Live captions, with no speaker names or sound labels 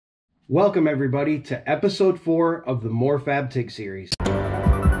Welcome everybody to episode 4 of the MorFab Tig series.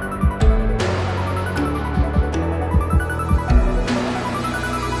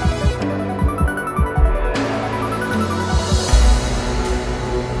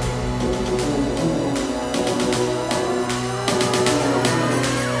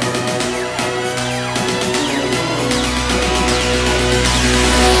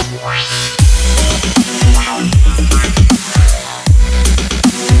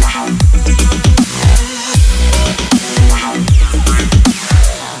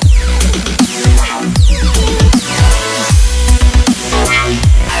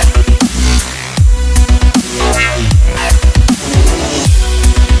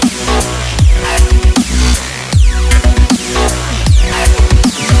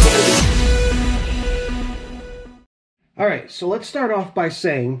 Alright, so let's start off by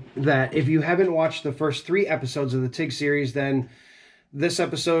saying that if you haven't watched the first 3 episodes of the Tig series, then this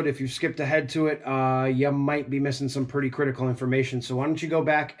episode, if you've skipped ahead to it, you might be missing some pretty critical information. So why don't you go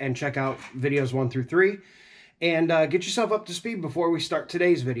back and check out videos 1 through 3 and get yourself up to speed before we start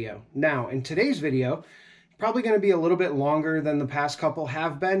today's video. Now, in today's video, probably going to be a little bit longer than the past couple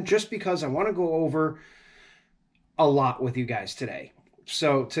have been, just because I want to go over a lot with you guys today.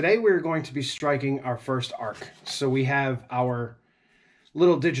 So today we're going to be striking our first arc. So we have our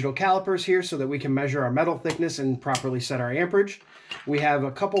little digital calipers here so that we can measure our metal thickness and properly set our amperage. We have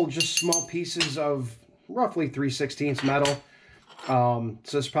a couple just small pieces of roughly 3/16 metal.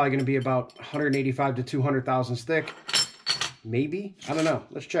 So it's probably going to be about 185 to 200 thousandths thick. Maybe. I don't know.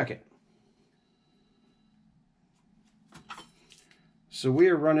 Let's check it. So we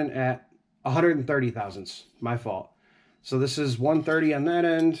are running at 130 thousandths. My fault. So this is 130 on that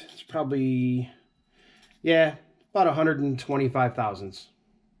end. It's probably, yeah, about 125 thousandths.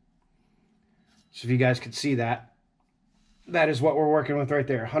 So if you guys could see that, that is what we're working with right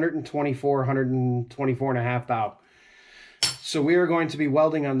there. 124 and a half thou. So we are going to be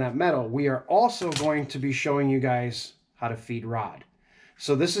welding on that metal. We are also going to be showing you guys how to feed rod.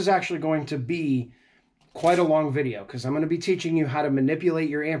 So this is actually going to be quite a long video because I'm going to be teaching you how to manipulate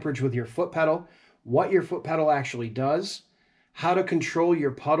your amperage with your foot pedal, what your foot pedal actually does, how to control your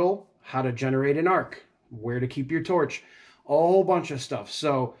puddle, how to generate an arc, where to keep your torch, a whole bunch of stuff.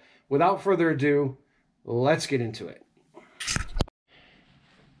 So without further ado, let's get into it.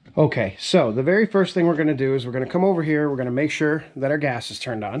 Okay, so the very first thing we're going to do is we're going to come over here, we're going to make sure that our gas is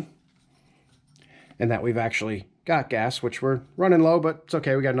turned on and that we've actually got gas, which we're running low, but it's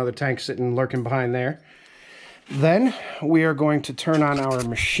okay, we got another tank sitting lurking behind there. Then we are going to turn on our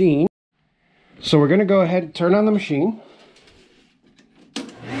machine. So we're going to go ahead and turn on the machine.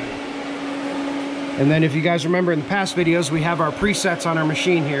 And then if you guys remember in the past videos, we have our presets on our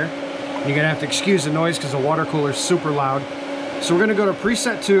machine here. You're going to have to excuse the noise because the water cooler is super loud. So we're going to go to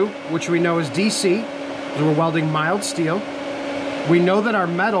preset 2, which we know is DC. So we're welding mild steel. We know that our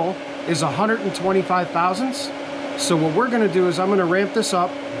metal is 125 thousandths. So what we're going to do is I'm going to ramp this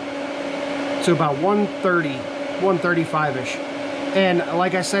up to about 130, 135-ish. And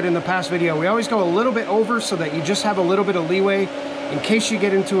like I said in the past video, we always go a little bit over so that you just have a little bit of leeway in case you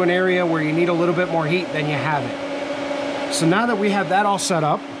get into an area where you need a little bit more heat than you have it. So now that we have that all set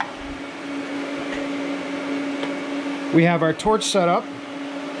up, we have our torch set up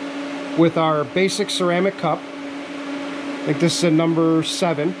with our basic ceramic cup. I think this is a number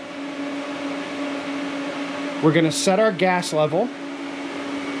 7. We're going to set our gas level.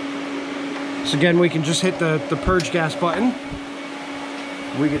 So again, we can just hit the purge gas button.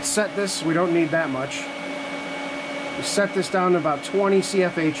 We could set this, we don't need that much. We set this down to about 20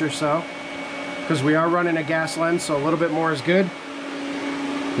 CFH or so, because we are running a gas lens, so a little bit more is good.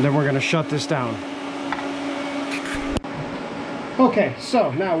 And then we're going to shut this down. Okay,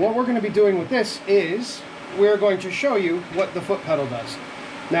 so now what we're going to be doing with this is we're going to show you what the foot pedal does.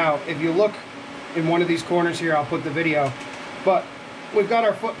 Now, if you look in one of these corners here, I'll put the video, but we've got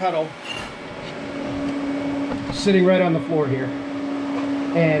our foot pedal sitting right on the floor here.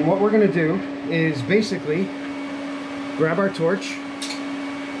 And what we're going to do is basically grab our torch.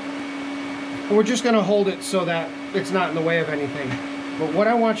 And we're just going to hold it so that it's not in the way of anything. But what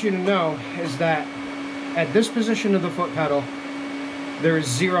I want you to know is that at this position of the foot pedal, there is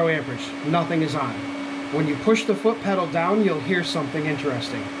 0 amperage. Nothing is on. When you push the foot pedal down, you'll hear something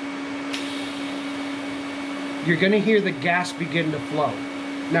interesting. You're going to hear the gas begin to flow.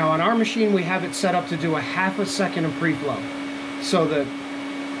 Now on our machine, we have it set up to do a ½ a second of pre-flow. So the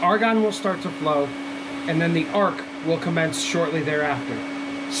argon will start to flow, and then the arc will commence shortly thereafter.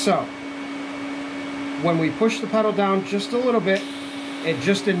 So when we push the pedal down just a little bit, it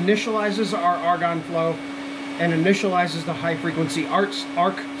just initializes our argon flow, and initializes the high frequency arc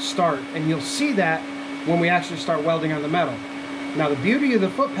start, and you'll see that when we actually start welding on the metal. Now the beauty of the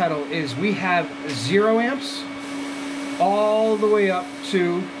foot pedal is we have 0 amps all the way up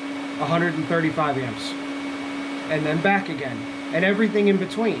to 135 amps, and then back again, and everything in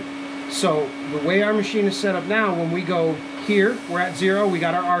between. So the way our machine is set up now, when we go here, we're at 0, we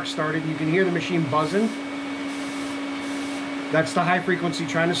got our arc started, you can hear the machine buzzing. That's the high frequency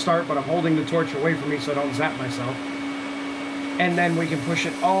trying to start, but I'm holding the torch away from me so I don't zap myself. And then we can push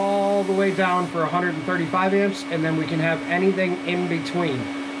it all the way down for 135 amps, and then we can have anything in between.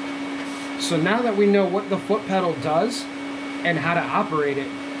 So now that we know what the foot pedal does and how to operate it,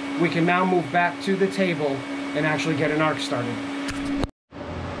 we can now move back to the table and actually get an arc started.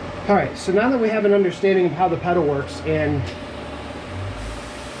 Alright, so now that we have an understanding of how the pedal works, and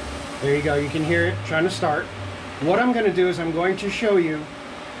there you go, you can hear it trying to start. What I'm going to do is I'm going to show you,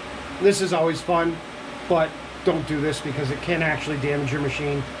 this is always fun, but don't do this because it can actually damage your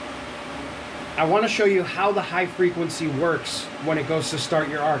machine. I want to show you how the high frequency works when it goes to start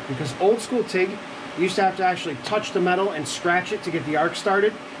your arc, because old school TIG, you used to have to actually touch the metal and scratch it to get the arc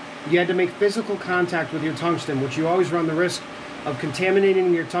started. You had to make physical contact with your tungsten, which you always run the risk of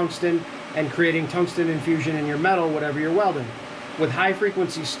contaminating your tungsten and creating tungsten infusion in your metal, whatever you're welding. With high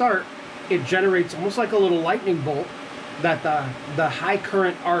frequency start, it generates almost like a little lightning bolt that the high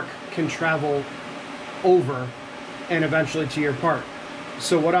current arc can travel over and eventually to your part.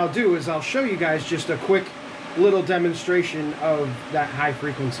 So what I'll do is I'll show you guys just a quick little demonstration of that high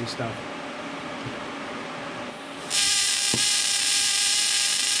frequency stuff.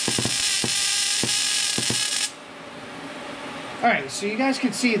 Alright, so you guys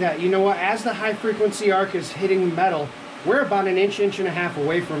can see that, you know what, as the high frequency arc is hitting metal, we're about an inch and a half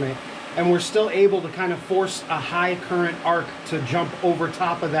away from it, and we're still able to kind of force a high current arc to jump over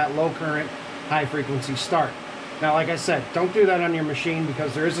top of that low current high frequency start. Now, like I said, don't do that on your machine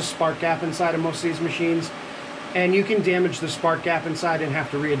because there is a spark gap inside of most of these machines, and you can damage the spark gap inside and have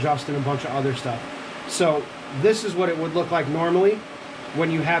to readjust and a bunch of other stuff. So this is what it would look like normally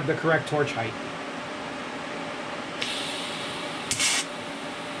when you have the correct torch height.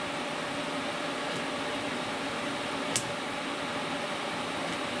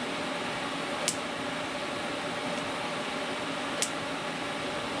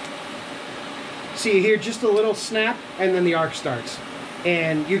 See, you hear just a little snap and then the arc starts.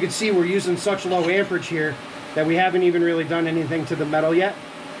 And you can see we're using such low amperage here that we haven't even really done anything to the metal yet.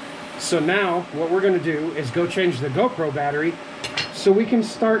 So now what we're going to do is go change the GoPro battery so we can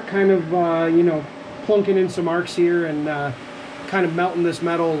start kind of, you know, plunking in some arcs here and kind of melting this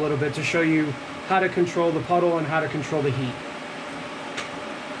metal a little bit to show you how to control the puddle and how to control the heat.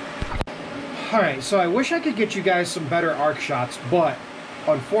 Alright, so I wish I could get you guys some better arc shots, but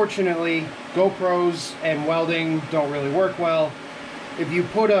unfortunately, GoPros and welding don't really work well. If you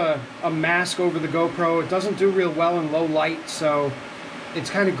put a mask over the GoPro, it doesn't do real well in low light, so it's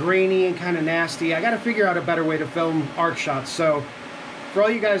kind of grainy and kind of nasty. I got to figure out a better way to film arc shots. So for all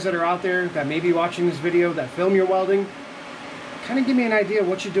you guys that are out there that may be watching this video that film your welding, kind of give me an idea of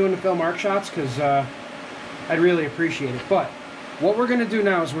what you're doing to film arc shots, because I'd really appreciate it. But what we're going to do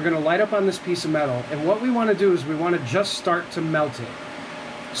now is we're going to light up on this piece of metal, and what we want to do is we want to just start to melt it.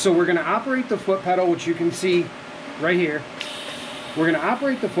 So we're going to operate the foot pedal, which you can see right here. We're going to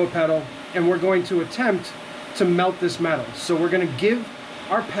operate the foot pedal, and we're going to attempt to melt this metal. So we're going to give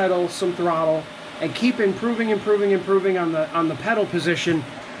our pedal some throttle and keep improving on the pedal position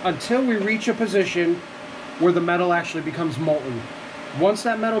until we reach a position where the metal actually becomes molten. Once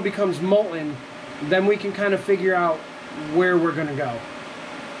that metal becomes molten, then we can kind of figure out where we're going to go.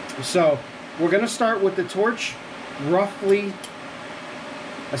 So we're going to start with the torch roughly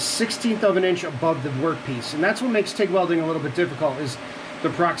a 1/16 of an inch above the workpiece, and that's what makes TIG welding a little bit difficult, is the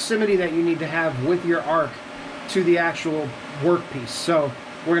proximity that you need to have with your arc to the actual workpiece. So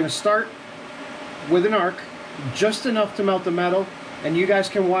we're going to start with an arc, just enough to melt the metal, and you guys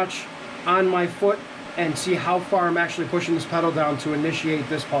can watch on my foot and see how far I'm actually pushing this pedal down to initiate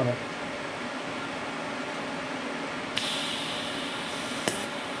this puddle.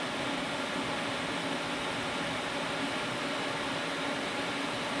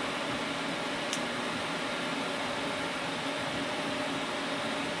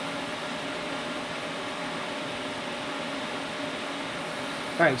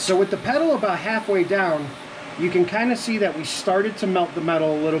 Alright, so with the pedal about halfway down, you can kind of see that we started to melt the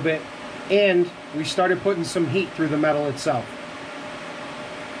metal a little bit, and we started putting some heat through the metal itself.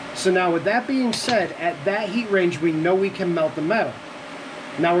 So now with that being said, at that heat range we know we can melt the metal.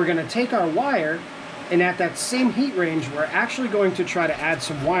 Now we're going to take our wire, and at that same heat range we're actually going to try to add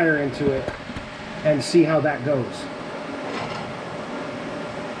some wire into it and see how that goes.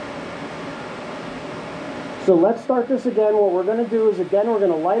 So let's start this again. What we're going to do is, again, we're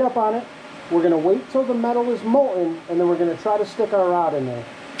going to light up on it. We're going to wait till the metal is molten, and then we're going to try to stick our rod in there.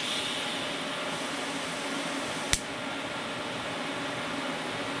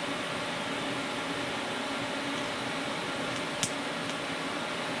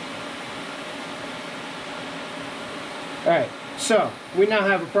 Alright, so we now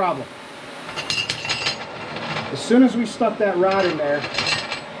have a problem. As soon as we stuck that rod in there,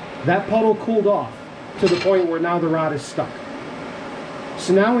 that puddle cooled off to the point where now the rod is stuck.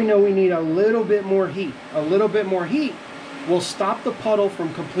 So now we know we need a little bit more heat. A little bit more heat will stop the puddle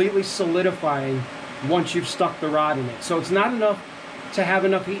from completely solidifying once you've stuck the rod in it. So it's not enough to have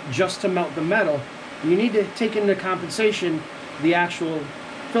enough heat just to melt the metal. You need to take into compensation the actual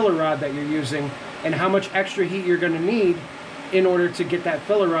filler rod that you're using and how much extra heat you're going to need in order to get that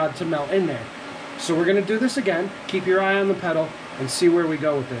filler rod to melt in there. So we're going to do this again. Keep your eye on the pedal and see where we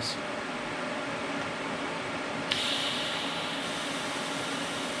go with this.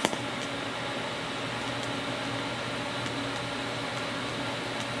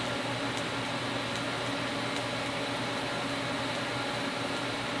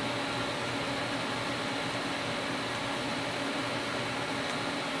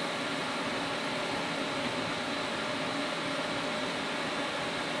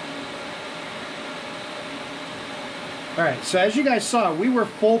 Alright, so as you guys saw, we were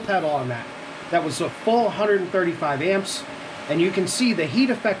full pedal on that. That was a full 135 amps, and you can see the heat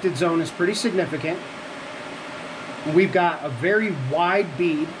affected zone is pretty significant. We've got a very wide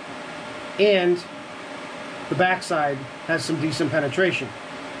bead, and the backside has some decent penetration.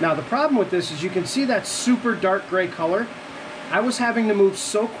 Now the problem with this is you can see that super dark gray color. I was having to move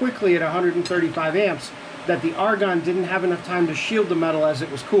so quickly at 135 amps that the argon didn't have enough time to shield the metal as it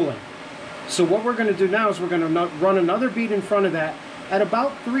was cooling. So what we're going to do now is we're going to run another bead in front of that at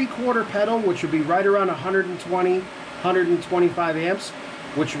about 3/4 pedal, which will be right around 120, 125 amps,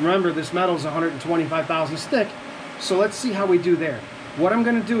 which, remember, this metal is 125 thousandths thick. So let's see how we do there. What I'm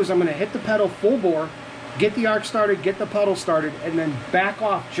going to do is I'm going to hit the pedal full bore, get the arc started, get the puddle started, and then back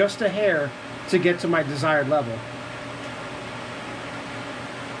off just a hair to get to my desired level.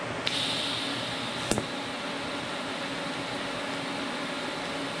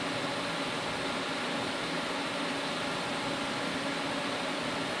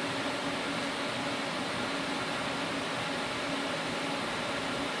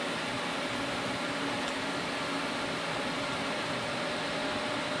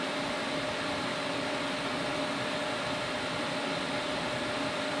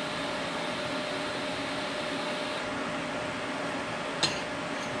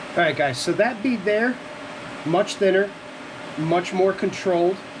 Alright guys, so that bead there, much thinner, much more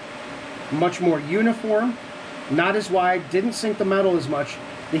controlled, much more uniform, not as wide, didn't sink the metal as much.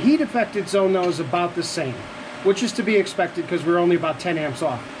 The heat affected zone though is about the same, which is to be expected because we're only about 10 amps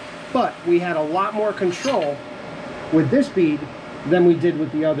off. But we had a lot more control with this bead than we did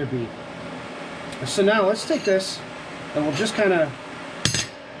with the other bead. So now let's take this and we'll just kind of,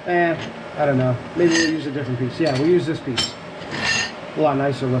 I don't know, maybe we'll use a different piece. Yeah, we'll use this piece. A lot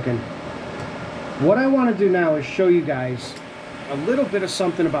nicer looking. What I want to do now is show you guys a little bit of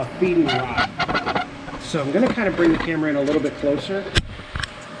something about feeding the rod. So I'm going to kind of bring the camera in a little bit closer.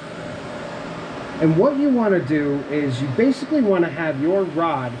 And what you want to do is you basically want to have your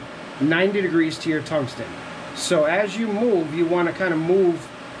rod 90 degrees to your tungsten. So as you move, you want to kind of move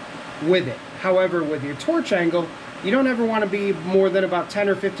with it. However, with your torch angle, you don't ever want to be more than about 10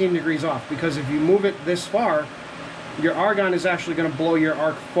 or 15 degrees off, because if you move it this far, your argon is actually going to blow your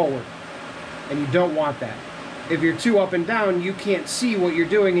arc forward, and you don't want that. If you're too up and down, you can't see what you're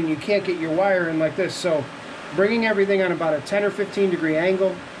doing and you can't get your wire in like this. So bringing everything on about a 10 or 15 degree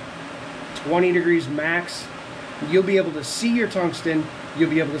angle, 20 degrees max, you'll be able to see your tungsten, you'll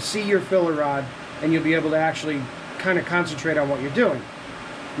be able to see your filler rod, and you'll be able to actually kind of concentrate on what you're doing.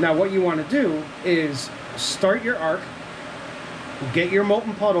 Now what you want to do is start your arc, get your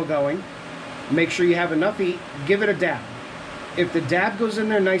molten puddle going, make sure you have enough heat, give it a dab. If the dab goes in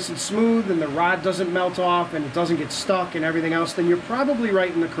there nice and smooth and the rod doesn't melt off and it doesn't get stuck and everything else, then you're probably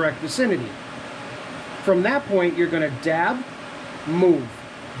right in the correct vicinity. From that point, you're going to dab, move,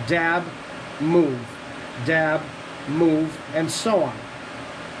 dab, move, dab, move, and so on.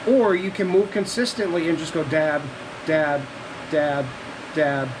 Or you can move consistently and just go dab, dab, dab,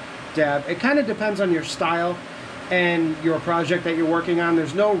 dab, dab. It kind of depends on your style and your project that you're working on.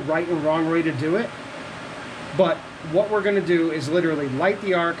 There's no right and wrong way to do it. But what we're going to do is literally light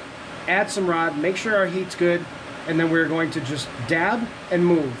the arc, add some rod, make sure our heat's good, and then we're going to just dab and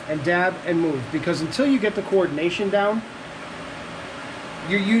move, because until you get the coordination down,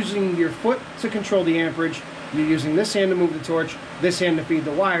 you're using your foot to control the amperage, you're using this hand to move the torch, this hand to feed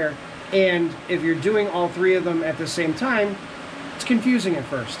the wire, and if you're doing all three of them at the same time, it's confusing at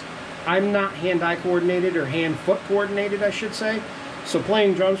first. I'm not hand-eye coordinated, or hand-foot coordinated, I should say, so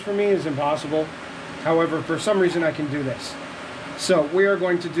playing drums for me is impossible. However, for some reason I can do this. So we are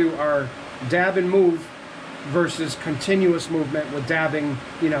going to do our dab and move versus continuous movement with dabbing,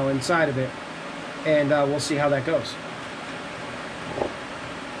 you know, inside of it, and we'll see how that goes.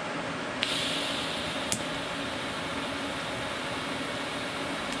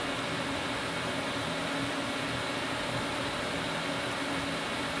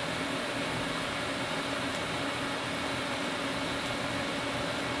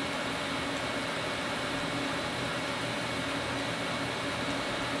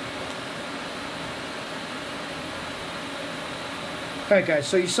 Alright guys,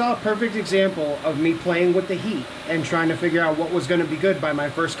 so you saw a perfect example of me playing with the heat and trying to figure out what was going to be good by my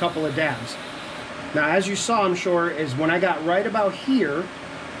first couple of dabs. Now as you saw, I'm sure, is when I got right about here,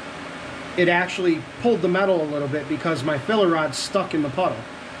 it actually pulled the metal a little bit because my filler rod stuck in the puddle,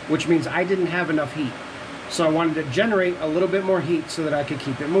 which means I didn't have enough heat. So I wanted to generate a little bit more heat so that I could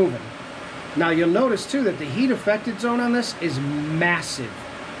keep it moving. Now you'll notice too that the heat affected zone on this is massive.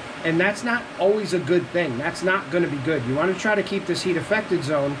 And that's not always a good thing. That's not going to be good. You want to try to keep this heat affected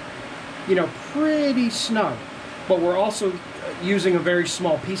zone, you know, pretty snug. But we're also using a very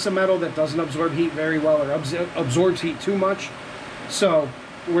small piece of metal that doesn't absorb heat very well, or absorbs heat too much. So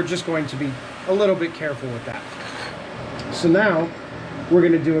we're just going to be a little bit careful with that. So now we're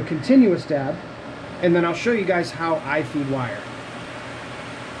going to do a continuous dab, and then I'll show you guys how I feed wire.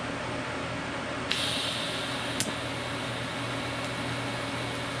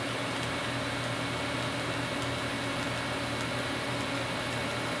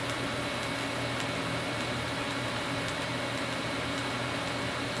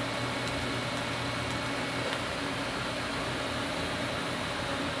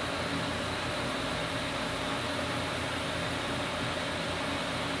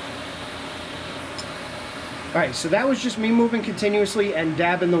 Alright, so that was just me moving continuously and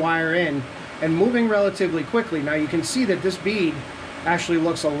dabbing the wire in and moving relatively quickly. Now you can see that this bead actually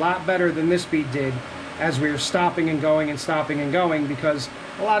looks a lot better than this bead did as we were stopping and going and stopping and going, because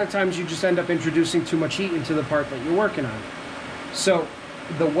a lot of times you just end up introducing too much heat into the part that you're working on. So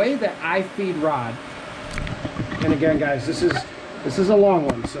the way that I feed rod, and again guys, this is a long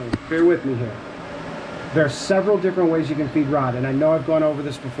one, so bear with me here. There are several different ways you can feed rod, and I know I've gone over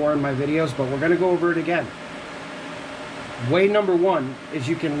this before in my videos, but we're going to go over it again. Way number one is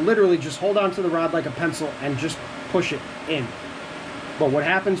you can literally just hold onto the rod like a pencil and just push it in. But what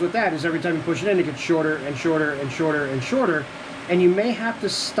happens with that is every time you push it in, it gets shorter and shorter and shorter and shorter, and you may have to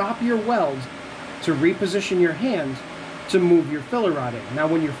stop your weld to reposition your hand to move your filler rod in. Now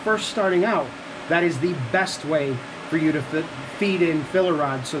when you're first starting out, that is the best way for you to feed in filler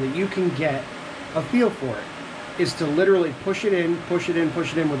rod so that you can get a feel for it, is to literally push it in, push it in,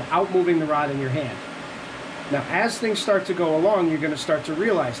 push it in without moving the rod in your hand. Now as things start to go along, you're going to start to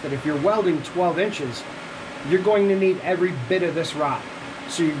realize that if you're welding 12 inches, you're going to need every bit of this rod.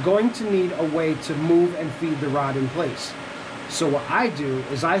 So you're going to need a way to move and feed the rod in place. So what I do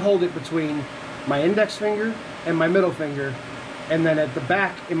is I hold it between my index finger and my middle finger, and then at the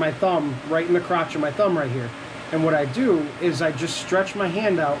back in my thumb, right in the crotch of my thumb right here. And what I do is I just stretch my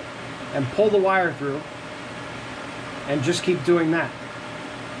hand out and pull the wire through and just keep doing that.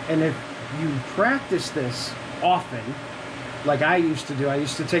 And if you practice this often, like I used to do, I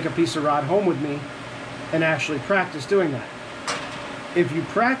used to take a piece of rod home with me and actually practice doing that. If you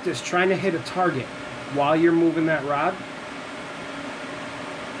practice trying to hit a target while you're moving that rod,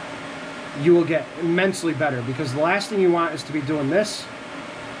 you will get immensely better, because the last thing you want is to be doing this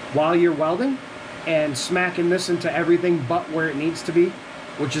while you're welding and smacking this into everything but where it needs to be,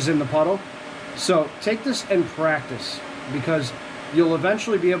 which is in the puddle. So take this and practice, because you'll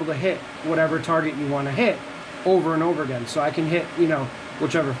eventually be able to hit whatever target you want to hit over and over again. So I can hit, you know,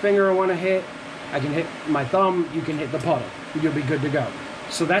 whichever finger I want to hit. I can hit my thumb, you can hit the puddle. You'll be good to go.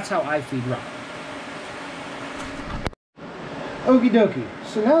 So that's how I feed rod. Okie dokie.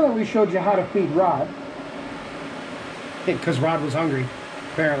 So now that we showed you how to feed rod, because Rod was hungry,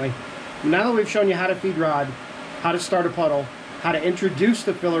 apparently. Now that we've shown you how to feed rod, how to start a puddle, how to introduce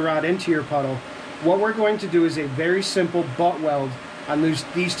the filler rod into your puddle, what we're going to do is a very simple butt weld on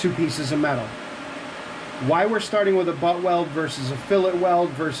these two pieces of metal. Why we're starting with a butt weld versus a fillet weld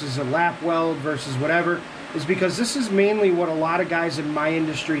versus a lap weld versus whatever is because this is mainly what a lot of guys in my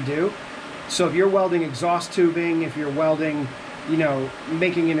industry do, So if you're welding exhaust tubing, if you're welding, you know,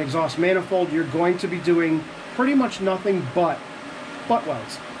 making an exhaust manifold, you're going to be doing pretty much nothing but butt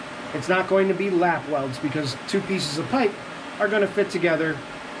welds. It's not going to be lap welds, because two pieces of pipe are going to fit together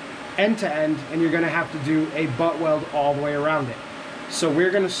end to end, and you're going to have to do a butt weld all the way around it. So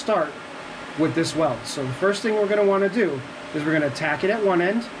we're going to start with this weld. So the first thing we're going to want to do is we're going to tack it at one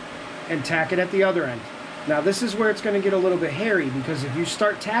end and tack it at the other end. Now this is where it's going to get a little bit hairy, because if you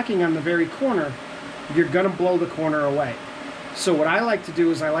start tacking on the very corner, you're going to blow the corner away. So what I like to do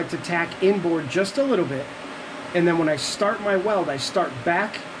is I like to tack inboard just a little bit, and then when I start my weld, I start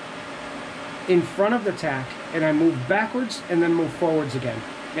back in front of the tack, and I move backwards and then move forwards again.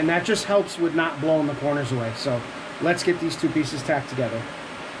 And that just helps with not blowing the corners away. So let's get these two pieces tacked together.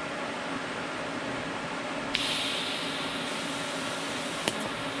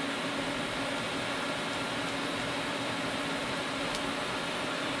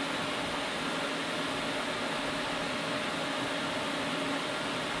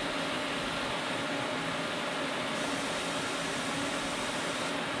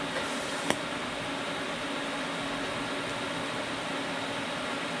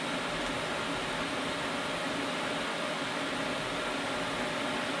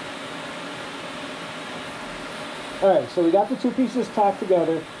 Alright, so we got the two pieces tacked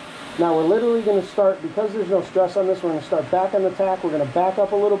together. Now we're literally going to start, because there's no stress on this, we're going to start back on the tack. We're going to back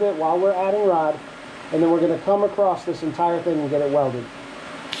up a little bit while we're adding rod, and then we're going to come across this entire thing and get it welded.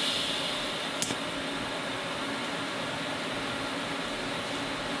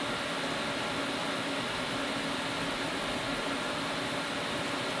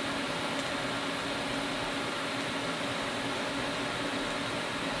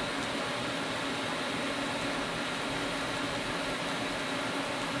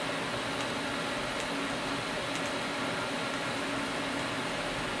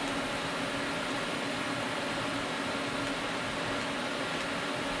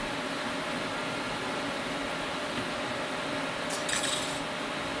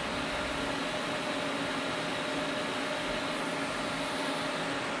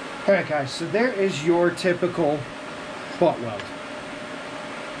 Alright guys, so there is your typical butt weld.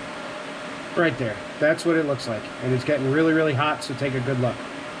 Right there. That's what it looks like. And it's getting really, really hot, so take a good look.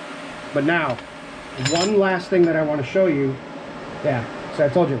 But now, one last thing that I want to show you. Yeah, so I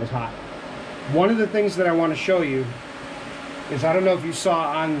told you it was hot. One of the things that I want to show you is, I don't know if you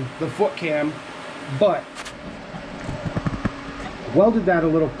saw on the foot cam, but welded that a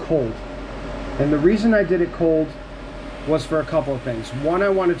little cold. And the reason I did it cold was for a couple of things. One, I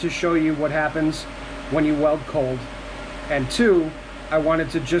wanted to show you what happens when you weld cold, and two, I wanted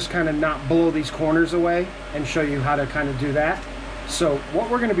to just kind of not blow these corners away and show you how to kind of do that. So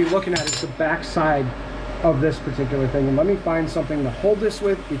what we're going to be looking at is the back side of this particular thing, and let me find something to hold this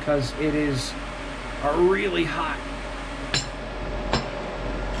with, because it is really hot.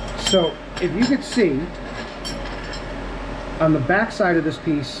 So if you could see on the back side of this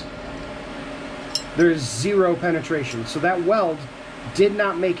piece, there is zero penetration. So that weld did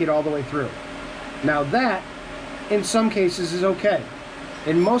not make it all the way through. Now that, in some cases, is okay.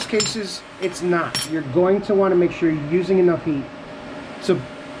 In most cases, it's not. You're going to want to make sure you're using enough heat to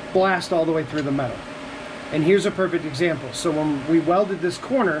blast all the way through the metal. And here's a perfect example. So when we welded this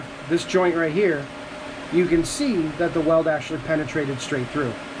corner, this joint right here, you can see that the weld actually penetrated straight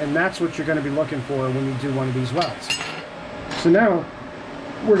through. And that's what you're going to be looking for when you do one of these welds. So now,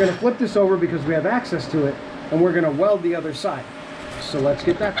 we're going to flip this over because we have access to it, and we're going to weld the other side. So let's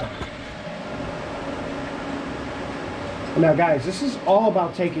get that done. Now guys, this is all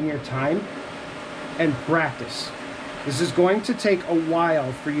about taking your time and practice. This is going to take a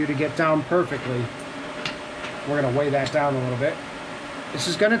while for you to get down perfectly. We're going to weigh that down a little bit. This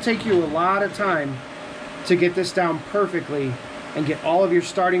is going to take you a lot of time to get this down perfectly and get all of your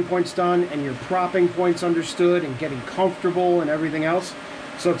starting points done and your propping points understood and getting comfortable and everything else.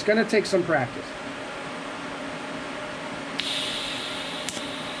 So it's going to take some practice.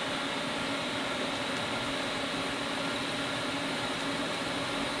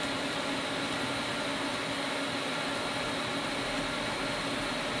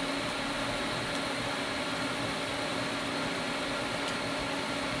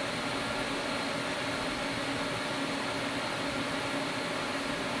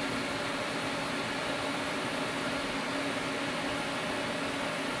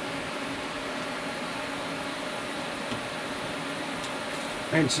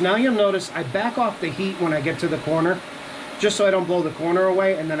 And so now you'll notice I back off the heat when I get to the corner, just so I don't blow the corner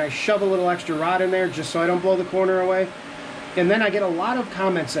away, and then I shove a little extra rod in there just so I don't blow the corner away. And then I get a lot of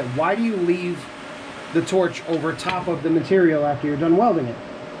comments that, why do you leave the torch over top of the material after you're done welding it?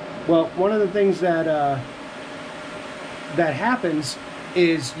 Well, one of the things that that happens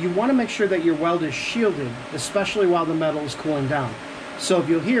is you want to make sure that your weld is shielded, especially while the metal is cooling down. So if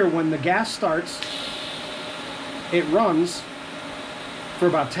you'll hear, when the gas starts, it runs for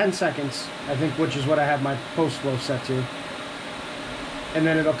about 10 seconds, I think, which is what I have my post flow set to, and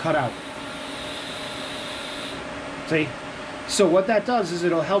then it'll cut out. See? So what that does is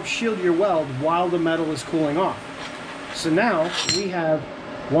it'll help shield your weld while the metal is cooling off. So now we have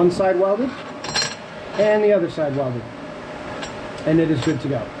one side welded and the other side welded, and it is good to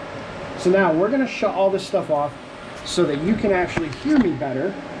go. So now we're going to shut all this stuff off so that you can actually hear me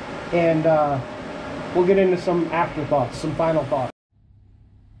better, and we'll get into some afterthoughts, some final thoughts.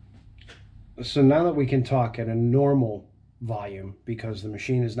 So now that we can talk at a normal volume because the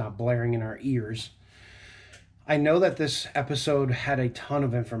machine is not blaring in our ears, I know that this episode had a ton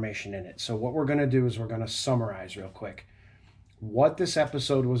of information in it. So what we're going to do is we're going to summarize real quick. What this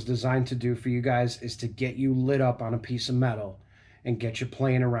episode was designed to do for you guys is to get you lit up on a piece of metal and get you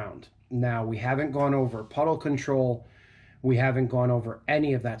playing around. Now, we haven't gone over puddle control. We haven't gone over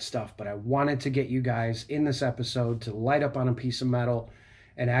any of that stuff, but I wanted to get you guys in this episode to light up on a piece of metal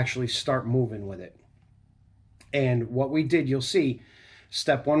and actually start moving with it. And what we did, you'll see,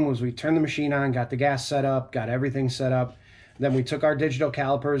 step one was we turned the machine on, got the gas set up, got everything set up. Then we took our digital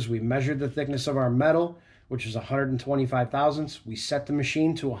calipers, we measured the thickness of our metal, which is 125 thousandths. We set the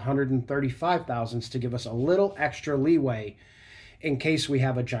machine to 135 thousandths to give us a little extra leeway in case we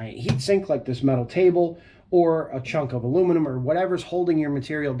have a giant heat sink like this metal table, or a chunk of aluminum, or whatever's holding your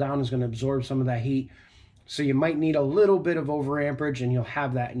material down is going to absorb some of that heat. So you might need a little bit of overamperage, and you'll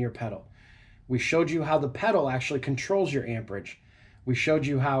have that in your pedal. We showed you how the pedal actually controls your amperage. We showed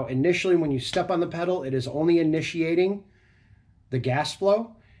you how initially when you step on the pedal, it is only initiating the gas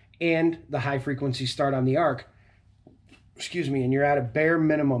flow and the high frequency start on the arc. Excuse me, and you're at a bare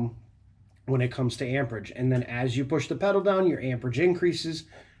minimum when it comes to amperage. And then as you push the pedal down, your amperage increases.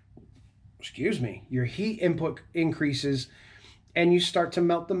 Excuse me, your heat input increases, and you start to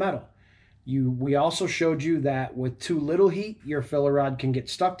melt the metal. We also showed you that with too little heat, your filler rod can get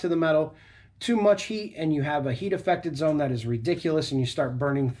stuck to the metal. Too much heat, and you have a heat affected zone that is ridiculous, and you start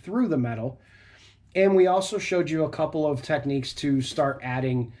burning through the metal. And we also showed you a couple of techniques to start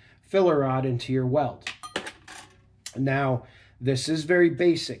adding filler rod into your weld. Now, this is very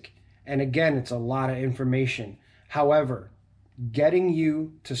basic, and again, it's a lot of information. However, getting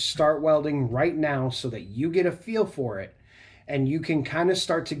you to start welding right now so that you get a feel for it, and you can kind of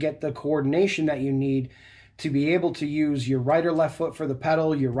start to get the coordination that you need to be able to use your right or left foot for the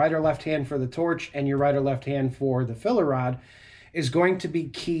pedal, your right or left hand for the torch, and your right or left hand for the filler rod is going to be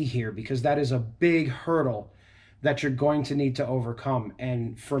key here, because that is a big hurdle that you're going to need to overcome.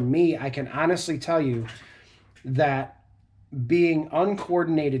 And for me, I can honestly tell you that being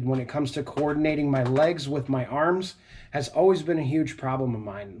uncoordinated when it comes to coordinating my legs with my arms has always been a huge problem of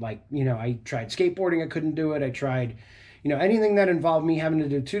mine. Like, you know, I tried skateboarding, I couldn't do it. I tried, you know, anything that involved me having to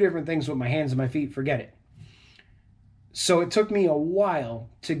do two different things with my hands and my feet, forget it. So it took me a while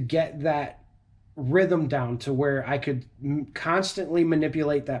to get that rhythm down to where I could constantly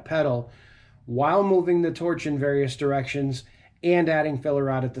manipulate that pedal while moving the torch in various directions and adding filler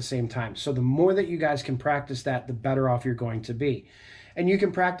rod at the same time. So the more that you guys can practice that, the better off you're going to be. And you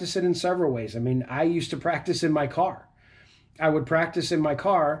can practice it in several ways. I mean, I used to practice in my car. I would practice in my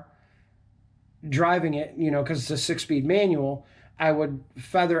car driving it, you know, because it's a 6-speed manual. I would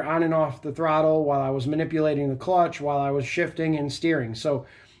feather on and off the throttle while I was manipulating the clutch, while I was shifting and steering. So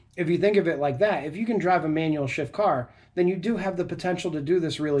if you think of it like that, if you can drive a manual shift car, then you do have the potential to do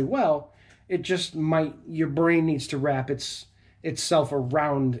this really well. It just might, your brain needs to wrap itself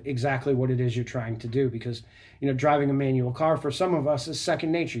around exactly what it is you're trying to do, because, you know, driving a manual car for some of us is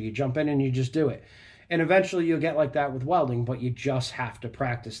second nature. You jump in and you just do it. And eventually you'll get like that with welding, but you just have to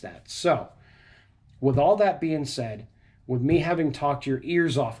practice that. So with all that being said, with me having talked your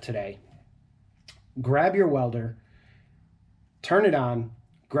ears off today, grab your welder, turn it on,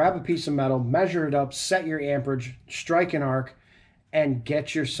 grab a piece of metal, measure it up, set your amperage, strike an arc, and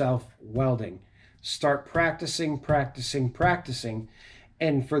get yourself welding. Start practicing, practicing, practicing.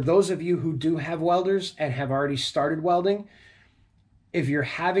 And for those of you who do have welders and have already started welding, if you're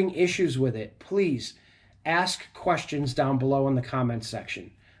having issues with it, please ask questions down below in the comments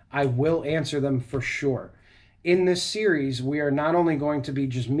section. I will answer them for sure. In this series, we are not only going to be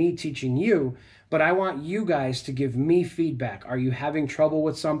just me teaching you, but I want you guys to give me feedback. Are you having trouble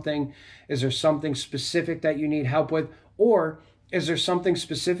with something? Is there something specific that you need help with? Or is there something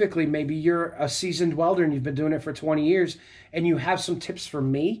specifically, maybe you're a seasoned welder and you've been doing it for 20 years and you have some tips for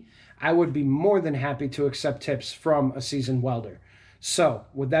me? I would be more than happy to accept tips from a seasoned welder. So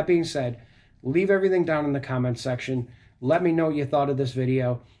with that being said, leave everything down in the comments section. Let me know what you thought of this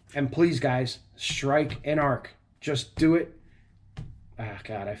video. And please, guys, strike an arc. Just do it. Ah,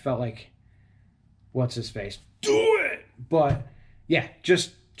 God, I felt like, what's his face? Do it! But yeah,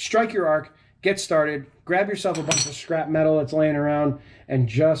 just strike your arc, get started, grab yourself a bunch of scrap metal that's laying around, and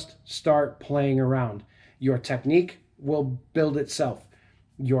just start playing around. Your technique will build itself.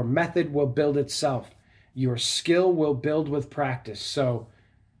 Your method will build itself. Your skill will build with practice. So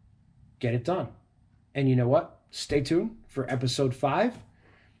get it done. And you know what? Stay tuned for episode 5.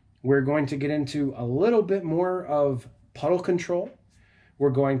 We're going to get into a little bit more of puddle control. We're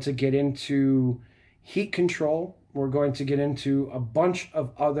going to get into heat control. We're going to get into a bunch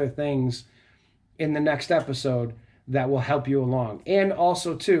of other things in the next episode that will help you along. And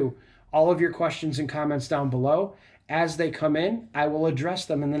also, too, all of your questions and comments down below, as they come in, I will address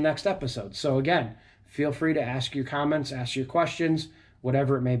them in the next episode. So again, feel free to ask your comments, ask your questions,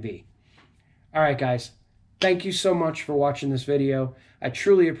 whatever it may be. All right, guys. Thank you so much for watching this video. I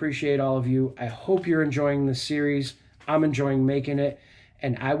truly appreciate all of you. I hope you're enjoying this series. I'm enjoying making it.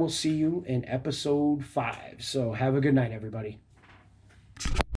 And I will see you in episode 5. So have a good night, everybody.